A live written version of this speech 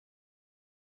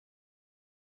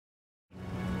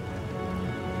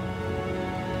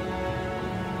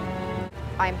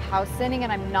I'm house sitting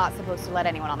and I'm not supposed to let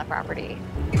anyone on the property.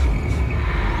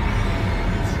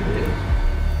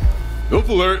 Milf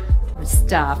alert!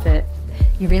 Stop it.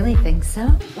 You really think so?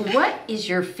 What is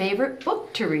your favorite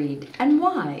book to read and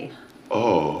why?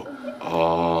 Oh,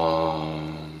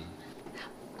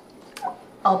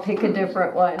 I'll pick a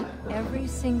different one. Every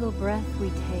single breath we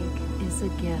take is a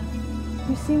gift.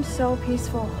 You seem so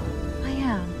peaceful. I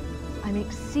am. I'm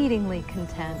exceedingly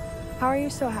content. How are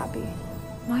you so happy?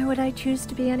 Why would I choose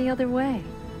to be any other way?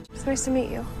 It's nice to meet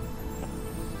you.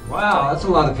 Wow, that's a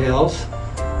lot of pills.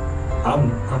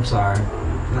 I'm sorry.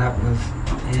 That was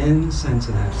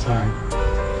insensitive. Sorry.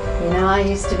 You know, I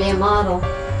used to be a model.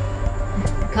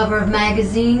 Cover of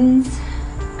magazines,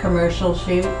 commercial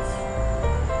shoots.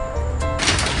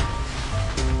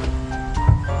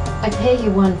 I pay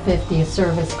you $150 a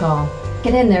service call.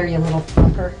 Get in there, you little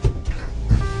fucker.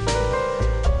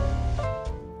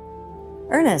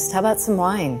 Ernest, how about some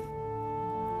wine?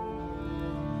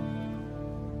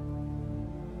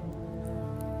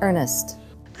 Ernest.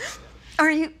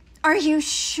 Are you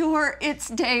sure it's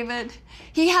David?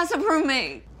 He has a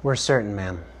roommate. We're certain,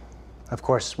 ma'am. Of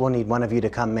course, we'll need one of you to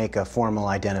come make a formal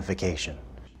identification.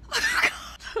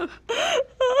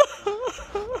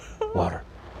 Water.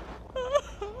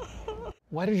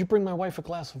 Why did you bring my wife a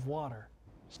glass of water?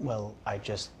 Well, I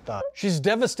just thought... She's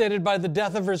devastated by the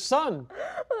death of her son.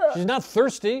 She's not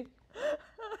thirsty.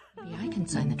 Maybe I can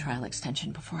sign the trial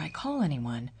extension before I call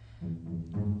anyone.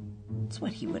 It's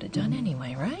what he would have done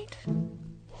anyway, right?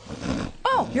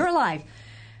 Oh, you're alive.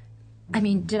 I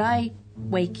mean, did I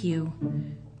wake you?